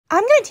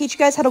I'm gonna teach you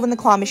guys how to win the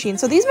claw machine.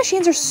 So these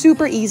machines are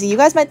super easy. You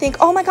guys might think,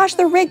 oh my gosh,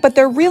 they're rigged, but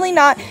they're really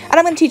not. And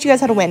I'm gonna teach you guys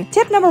how to win.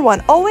 Tip number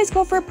 1, always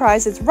go for a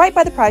prize that's right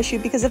by the prize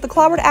chute, because if the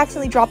claw were to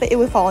accidentally drop it, it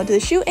would fall into the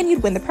chute and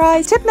you'd win the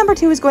prize. Tip number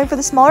 2 is going for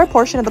the smaller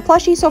portion of the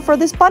plushie. So for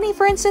this bunny,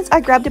 for instance,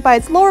 I grabbed it by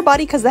its lower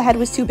body because the head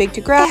was too big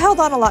to grab. It held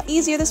on a lot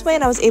easier this way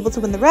and I was able to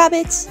win the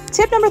rabbits.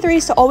 Tip number 3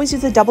 is to always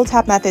use the double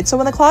tap method. So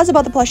when the claw is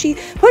above the plushie,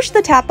 push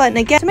the tap button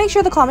again to make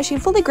sure the claw machine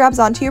fully grabs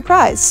onto your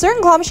prize.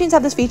 Certain claw machines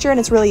have this feature and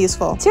it's really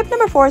useful. Tip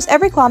number 4 is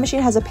every claw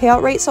machine has a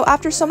payout rate. So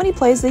after so many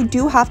plays, they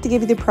do have to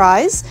give you the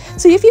prize.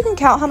 So if you can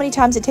count how many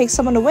times it takes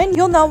someone to win,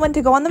 you'll know when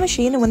to go on the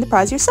machine and win the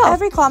prize yourself.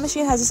 Every claw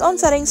machine has its own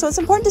settings, so it's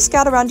important to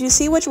scout around you to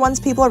see which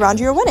ones people around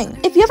you are winning.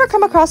 If you ever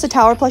come across a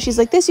tower plushies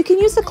like this, you can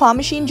use the claw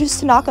machine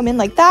just to knock them in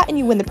like that and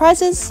you win the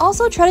prizes.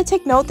 Also, try to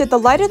take note that the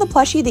lighter the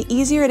plushie, the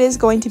easier it is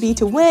going to be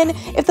to win.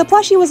 If the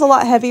plushie was a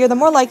lot heavier, the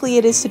more likely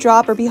it is to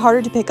drop or be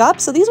harder to pick up.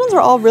 So these ones are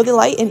all really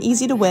light and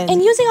easy to win.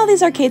 And using all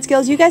these arcade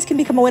skills, you guys can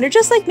become a winner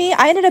just like me.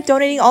 I ended up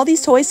donating all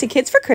these toys to Kids for